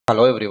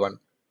Hello everyone,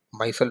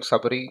 myself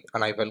Sabri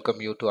and I welcome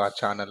you to our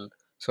channel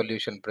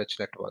Solution Bridge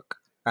Network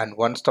and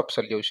one-stop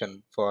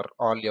solution for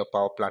all your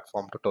Power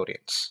Platform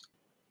tutorials.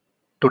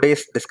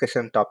 Today's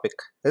discussion topic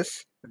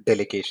is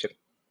delegation.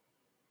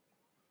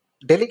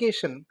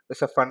 Delegation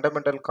is a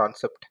fundamental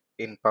concept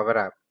in Power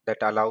App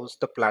that allows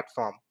the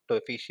platform to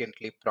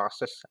efficiently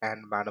process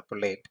and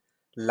manipulate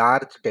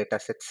large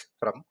datasets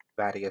from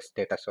various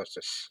data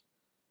sources.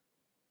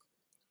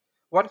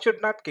 One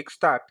should not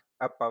kickstart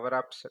a Power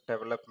Apps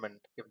development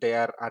if they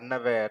are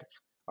unaware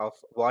of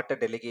what a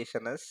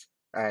delegation is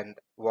and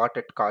what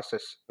it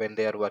causes when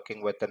they are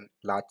working with a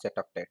large set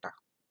of data.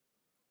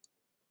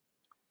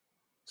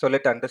 So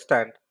let's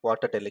understand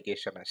what a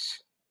delegation is.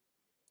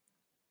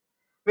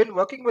 When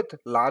working with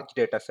large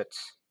data sets,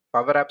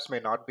 Power Apps may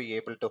not be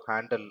able to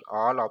handle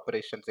all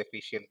operations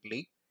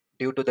efficiently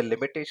due to the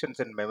limitations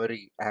in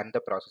memory and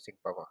the processing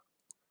power.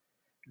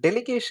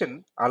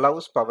 Delegation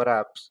allows Power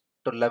Apps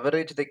to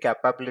leverage the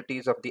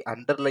capabilities of the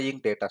underlying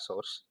data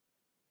source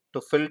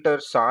to filter,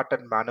 sort,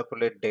 and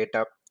manipulate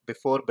data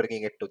before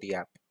bringing it to the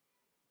app.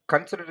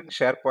 Considering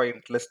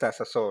SharePoint list as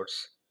a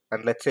source,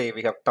 and let's say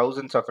we have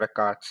thousands of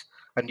records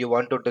and you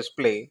want to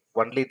display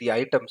only the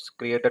items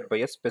created by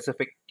a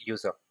specific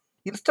user.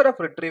 Instead of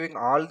retrieving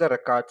all the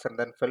records and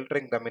then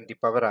filtering them in the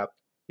Power App,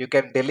 you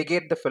can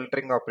delegate the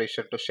filtering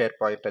operation to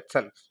SharePoint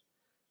itself.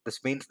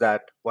 This means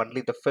that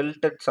only the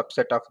filtered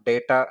subset of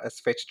data is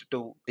fetched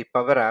to the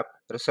Power App,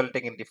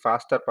 resulting in the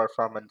faster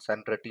performance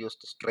and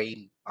reduced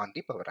strain on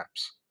the Power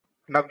Apps.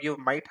 Now you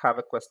might have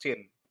a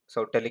question.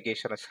 So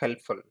delegation is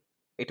helpful.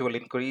 It will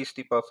increase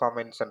the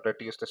performance and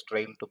reduce the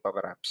strain to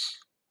Power Apps.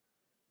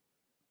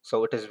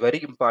 So it is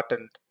very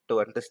important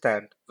to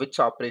understand which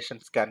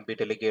operations can be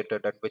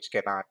delegated and which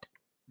cannot.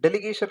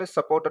 Delegation is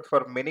supported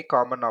for many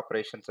common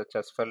operations such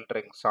as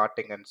filtering,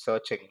 sorting, and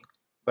searching,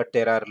 but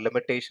there are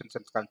limitations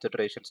and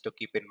considerations to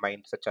keep in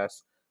mind, such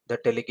as the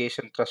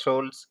delegation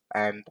thresholds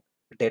and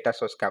data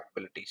source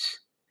capabilities.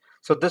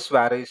 So this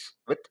varies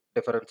with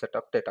different set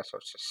of data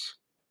sources.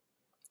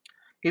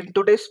 In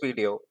today's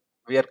video,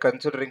 we are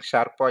considering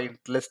SharePoint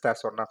list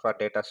as one of our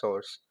data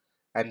source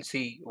and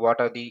see what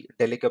are the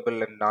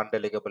delegable and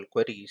non-delegable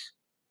queries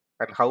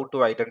and how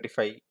to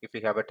identify if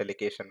we have a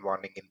delegation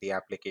warning in the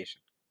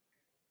application.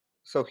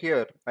 So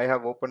here I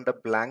have opened a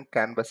blank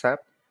Canvas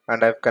app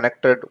and I've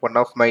connected one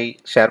of my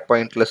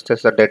SharePoint list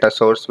as a data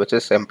source, which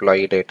is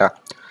employee data.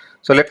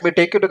 So let me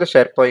take you to the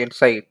SharePoint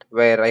site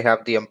where I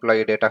have the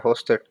employee data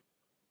hosted.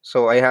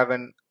 So I have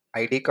an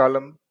ID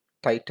column,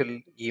 title,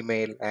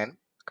 email, and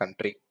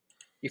country.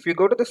 If you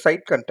go to the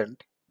site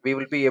content, we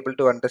will be able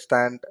to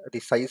understand the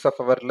size of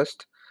our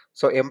list.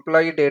 So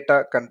employee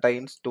data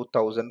contains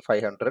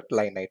 2500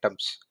 line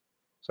items.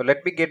 So let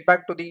me get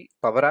back to the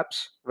Power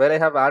Apps where I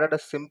have added a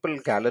simple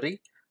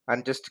gallery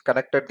and just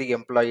connected the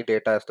employee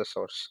data as the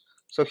source.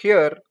 So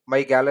here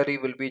my gallery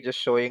will be just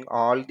showing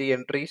all the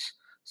entries.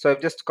 So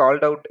I've just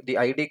called out the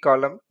ID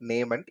column,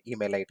 name, and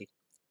email ID.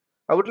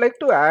 I would like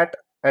to add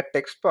a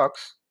text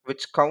box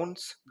which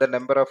counts the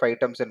number of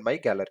items in my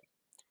gallery.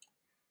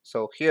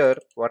 So here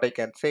what I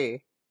can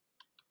say,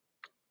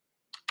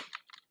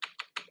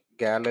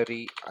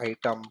 gallery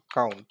item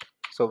count.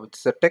 So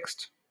it's a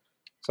text.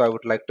 So I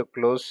would like to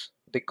close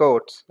the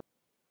quotes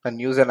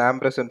and use an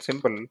ampersand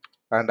symbol,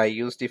 and I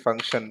use the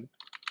function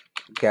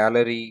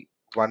gallery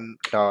one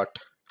dot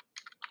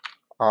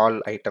all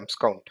items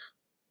count.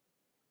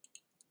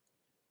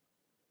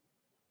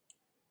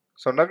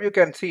 So now you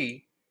can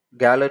see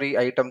gallery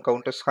item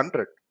count is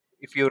 100.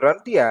 If you run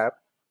the app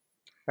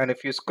and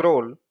if you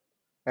scroll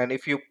and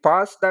if you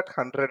pass that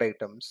 100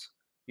 items,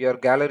 your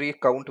gallery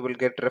count will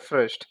get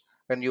refreshed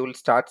and you will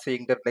start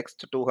seeing the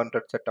next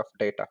 200 set of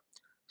data.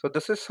 So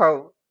this is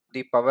how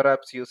the Power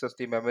Apps uses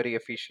the memory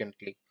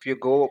efficiently. If you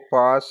go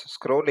past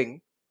scrolling,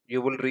 you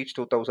will reach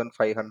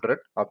 2500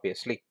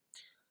 obviously.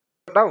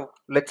 Now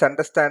let's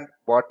understand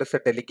what is a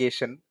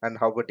delegation and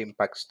how it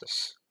impacts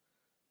this.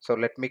 So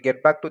let me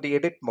get back to the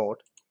edit mode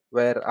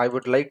where I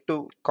would like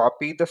to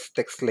copy this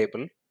text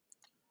label.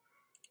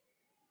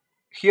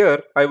 Here,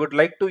 I would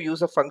like to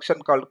use a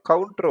function called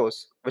count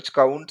rows, which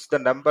counts the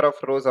number of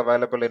rows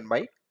available in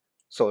my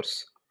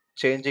source,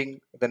 changing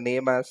the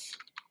name as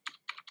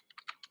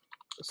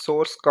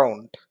source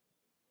count.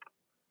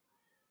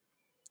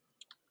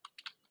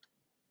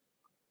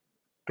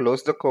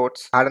 Close the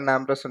quotes, add an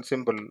ampersand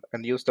symbol,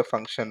 and use the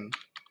function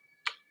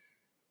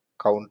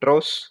count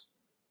rows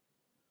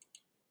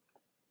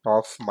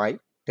of my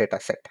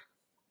dataset,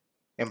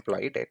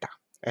 employee data,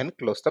 and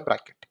close the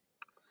bracket.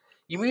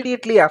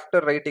 Immediately after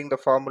writing the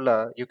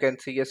formula, you can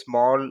see a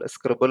small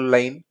scribble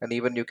line and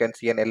even you can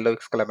see an yellow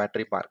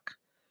exclamatory mark.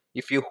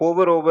 If you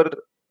hover over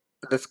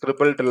the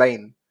scribbled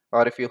line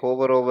or if you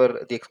hover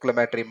over the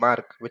exclamatory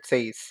mark which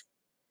says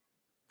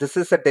this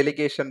is a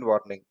delegation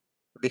warning,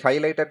 the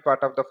highlighted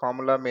part of the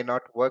formula may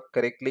not work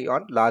correctly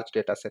on large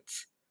data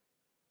sets.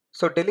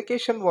 So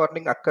delegation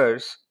warning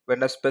occurs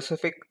when a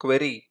specific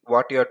query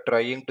what you are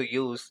trying to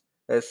use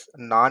is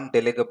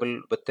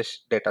non-delegable with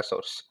this data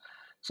source.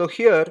 So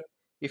here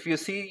if you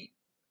see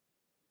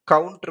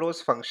count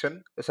rows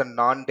function is a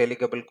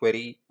non-delegable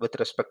query with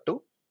respect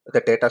to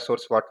the data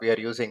source what we are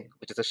using,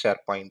 which is a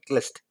SharePoint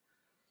list.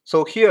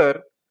 So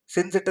here,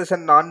 since it is a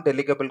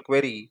non-delegable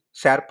query,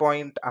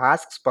 SharePoint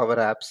asks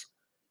PowerApps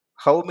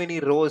how many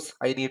rows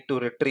I need to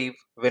retrieve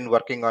when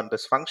working on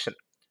this function.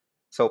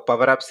 So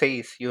PowerApps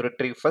says you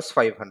retrieve first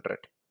 500.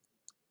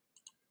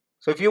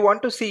 So if you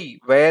want to see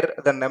where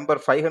the number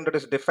 500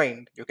 is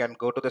defined, you can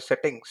go to the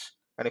settings,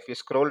 and if you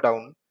scroll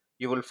down,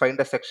 you will find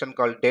a section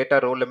called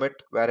data row limit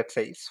where it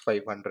says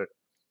 500.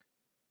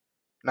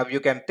 Now you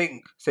can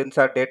think, since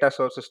our data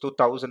source is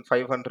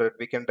 2500,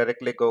 we can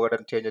directly go ahead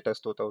and change it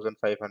as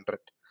 2500.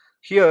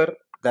 Here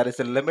there is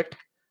a limit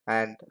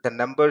and the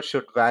number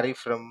should vary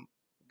from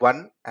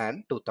 1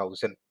 and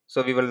 2000.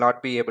 So we will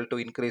not be able to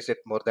increase it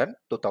more than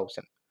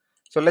 2000.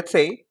 So let's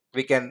say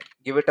we can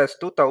give it as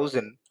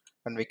 2000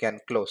 and we can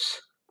close.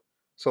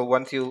 So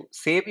once you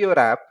save your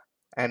app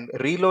and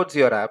reloads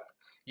your app,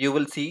 you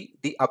will see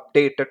the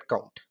updated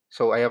count.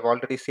 So I have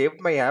already saved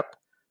my app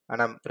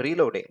and I'm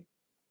reloading.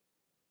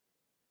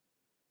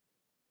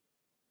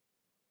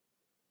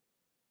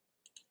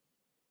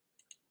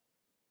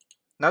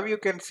 Now you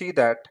can see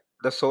that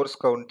the source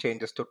count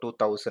changes to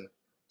 2000.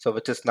 So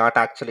which is not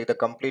actually the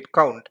complete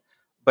count,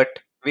 but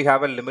we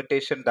have a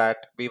limitation that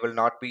we will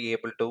not be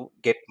able to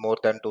get more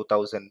than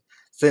 2000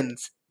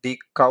 since the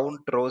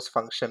count rows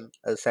function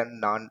is a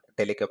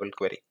non-delegable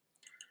query.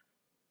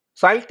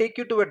 So I'll take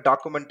you to a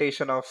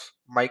documentation of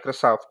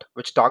Microsoft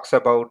which talks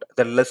about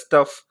the list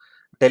of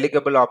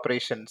delegable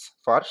operations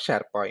for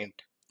SharePoint.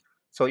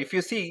 So if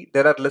you see,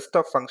 there are list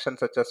of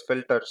functions such as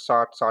filter,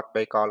 sort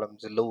by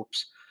columns,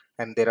 loops,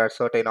 and there are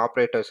certain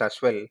operators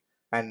as well.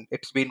 And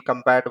it's been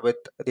compared with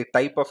the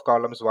type of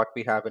columns what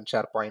we have in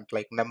SharePoint,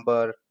 like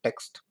number,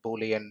 text,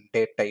 boolean,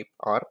 date type,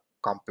 or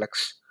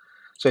complex.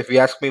 So if you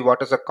ask me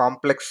what is a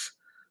complex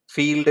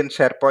field in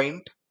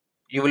SharePoint,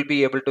 you will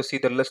be able to see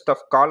the list of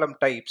column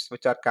types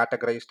which are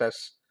categorized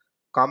as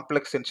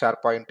complex in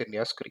SharePoint in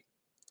your screen.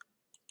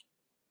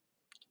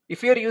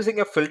 If you are using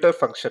a filter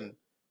function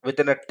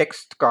within a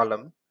text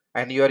column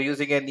and you are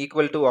using an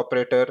equal to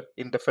operator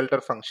in the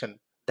filter function,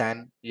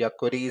 then your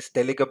query is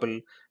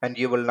delegable and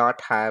you will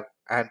not have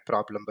a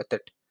problem with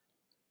it.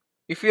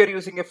 If you are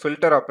using a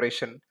filter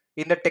operation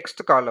in the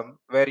text column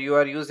where you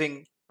are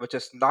using which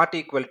is not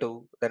equal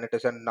to, then it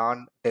is a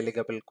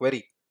non-delegable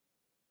query.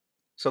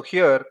 So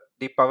here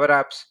the Power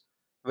Apps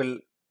will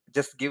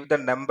just give the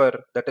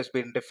number that has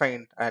been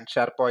defined and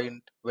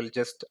SharePoint will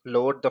just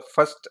load the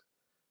first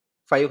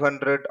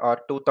 500 or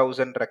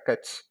 2000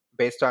 records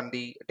based on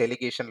the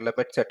delegation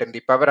limit set in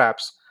the Power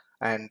Apps,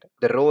 and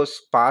the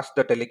rows past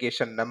the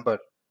delegation number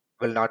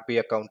will not be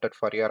accounted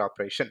for your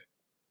operation.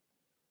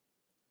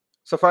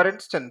 So for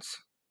instance,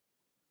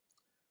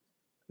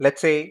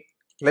 let's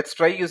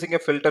try using a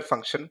filter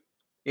function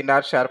in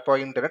our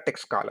SharePoint in a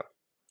text column.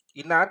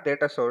 In our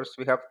data source,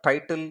 we have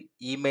title,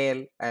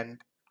 email, and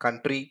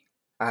country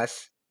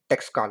as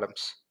text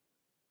columns.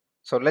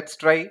 So let's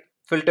try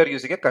filter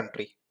using a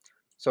country.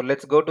 So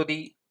let's go to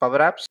the Power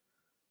Apps,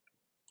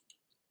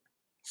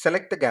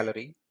 select the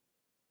gallery,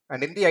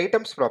 and in the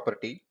items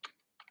property,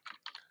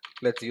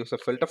 let's use a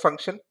filter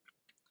function,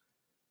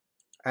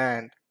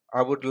 and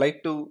I would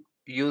like to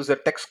use a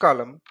text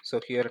column.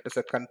 So here it is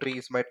a country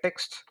is my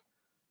text,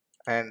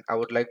 and I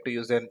would like to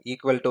use an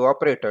equal to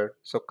operator.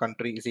 So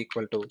country is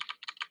equal to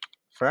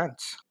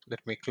France.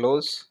 Let me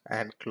close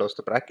and close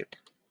the bracket.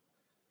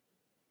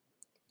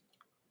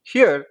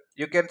 Here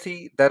you can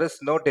see there is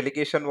no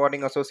delegation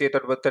warning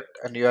associated with it,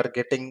 and you are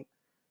getting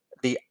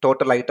the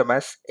total item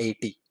as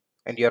 80,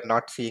 and you are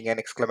not seeing an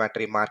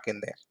exclamatory mark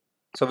in there.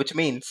 So which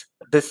means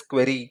this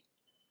query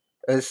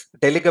is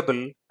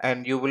delegable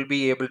and you will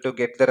be able to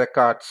get the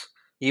records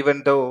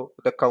even though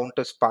the count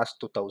is past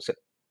 2000.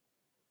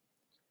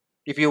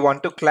 If you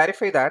want to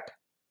clarify that,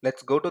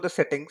 let's go to the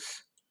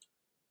settings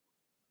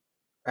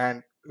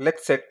and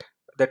let's set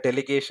the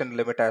delegation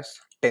limit as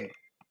 10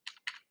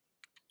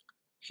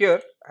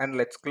 here, and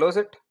let's close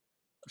it,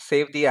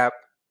 save the app,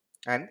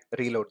 and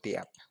reload the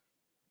app.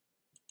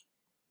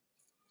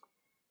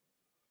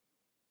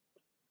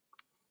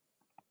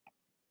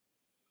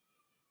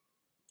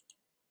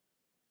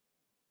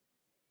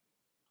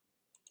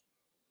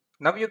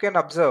 Now you can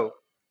observe,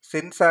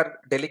 since our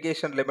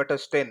delegation limit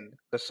is 10,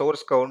 the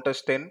source count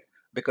is 10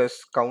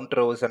 because count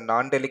row is a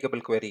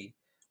non-delegable query.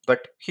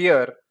 But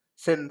here,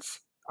 since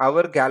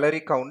our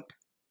gallery count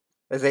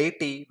is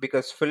 80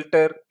 because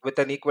filter with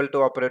an equal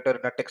to operator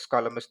in a text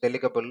column is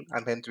delegable,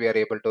 and hence we are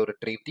able to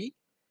retrieve the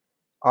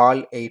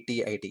all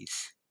 80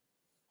 IDs.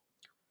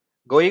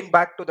 Going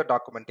back to the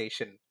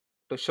documentation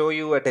to show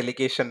you a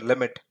delegation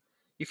limit,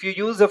 if you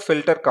use a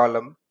filter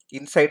column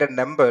inside a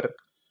number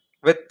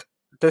with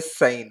this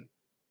sign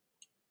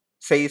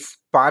says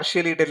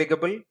partially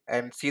delegable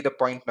and see the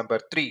point number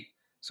 3.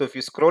 So if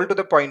you scroll to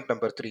the point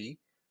number 3,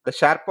 the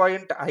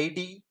SharePoint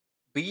ID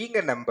being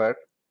a number,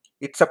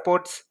 it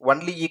supports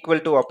only equal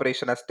to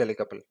operation as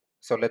delegable.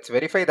 So let's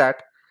verify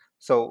that.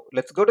 So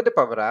let's go to the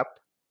Power App.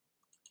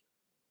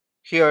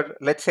 Here,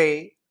 let's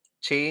say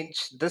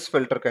change this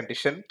filter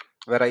condition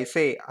where I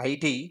say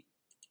ID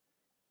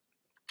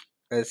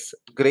is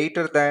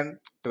greater than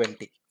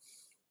 20.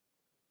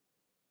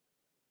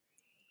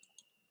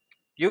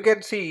 You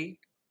can see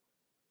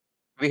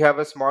we have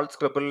a small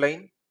scribble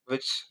line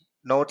which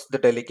notes the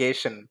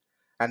delegation,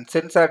 and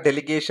since our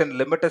delegation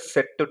limit is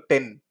set to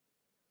 10,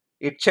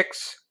 it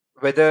checks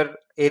whether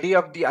any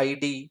of the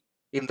ID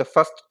in the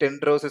first 10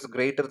 rows is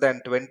greater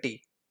than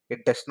 20.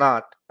 It does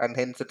not, and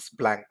hence it's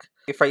blank.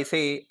 If I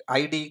say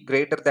ID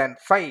greater than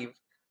 5,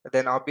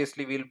 then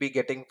obviously we'll be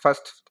getting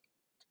first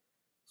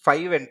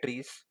 5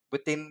 entries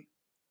within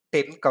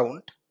 10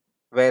 count,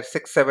 where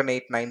 6, 7,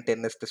 8, 9,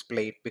 10 is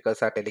displayed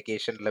because our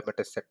delegation limit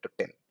is set to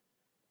 10.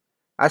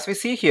 As we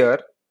see here,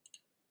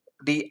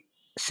 the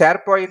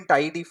SharePoint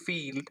ID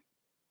field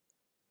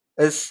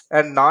is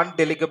a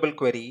non-delegable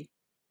query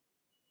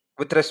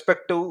with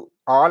respect to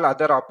all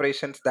other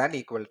operations than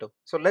equal to.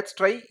 So let's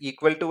try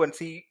equal to and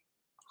see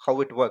how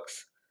it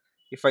works.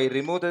 If I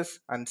remove this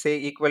and say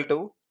equal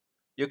to,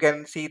 you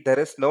can see there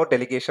is no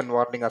delegation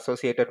warning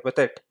associated with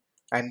it.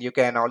 And you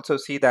can also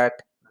see that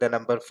the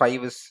number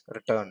 5 is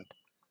returned.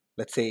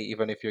 Let's say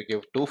even if you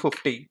give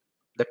 250,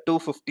 the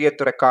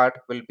 250th record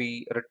will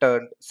be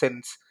returned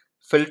since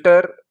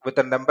filter with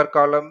a number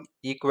column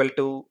equal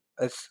to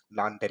is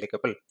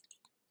non-delegable.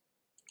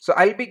 So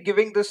I'll be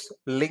giving this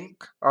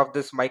link of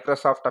this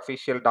Microsoft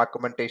official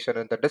documentation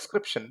in the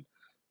description.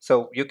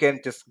 So you can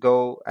just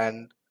go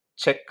and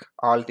check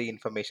all the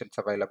informations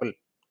available.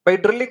 By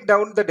drilling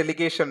down the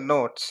delegation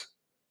notes,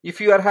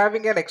 if you are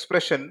having an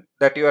expression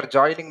that you are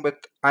joining with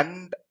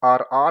and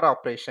or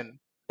operation,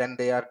 then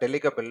they are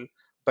delegable,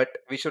 but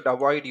we should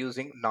avoid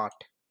using not.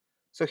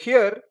 So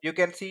here you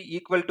can see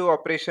equal to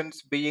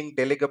operations being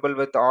delegable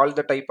with all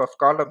the type of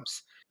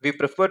columns. We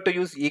prefer to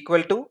use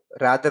equal to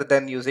rather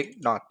than using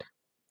not.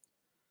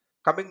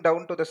 Coming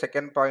down to the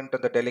second point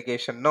on the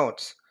delegation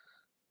notes,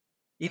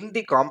 in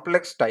the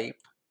complex type,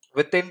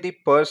 within the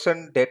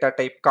person data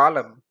type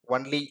column,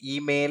 only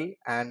email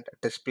and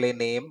display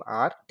name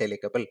are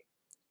delegable.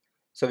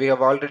 So we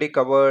have already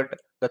covered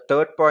the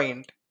third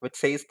point, which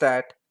says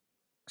that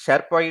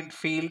SharePoint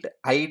field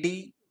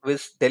ID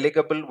is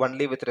delegable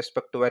only with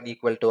respect to an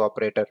equal to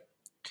operator.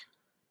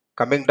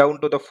 Coming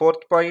down to the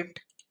fourth point,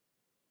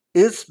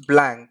 is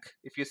blank,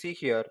 if you see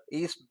here,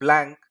 is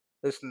blank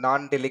is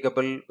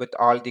non-delegable with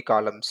all the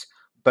columns.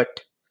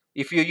 But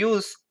if you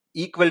use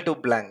equal to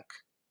blank,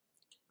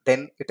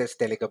 then it is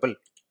delegable.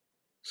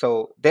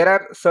 So there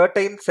are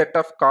certain set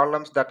of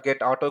columns that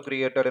get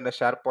auto-created in a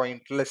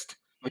SharePoint list,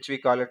 which we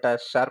call it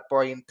as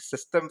SharePoint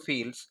system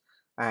fields,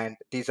 and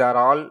these are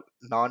all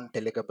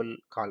non-delegable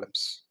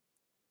columns.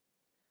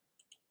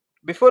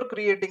 Before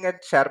creating a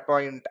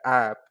SharePoint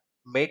app,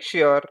 make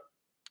sure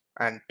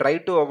and try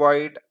to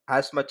avoid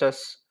as much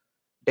as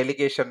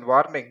delegation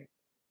warning,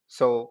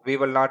 so we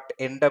will not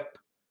end up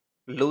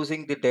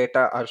losing the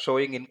data or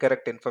showing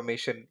incorrect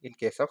information in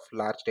case of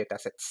large data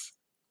sets.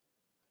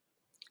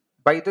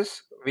 By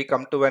this, we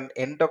come to an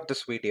end of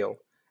this video,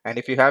 and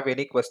if you have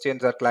any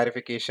questions or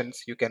clarifications,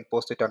 you can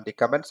post it on the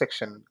comment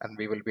section and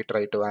we will be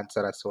trying to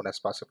answer as soon as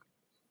possible.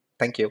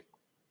 Thank you.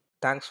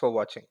 Thanks for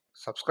watching.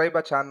 Subscribe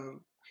our channel,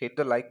 hit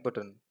the like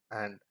button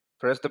and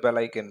press the bell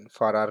icon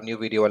for our new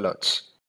video alerts.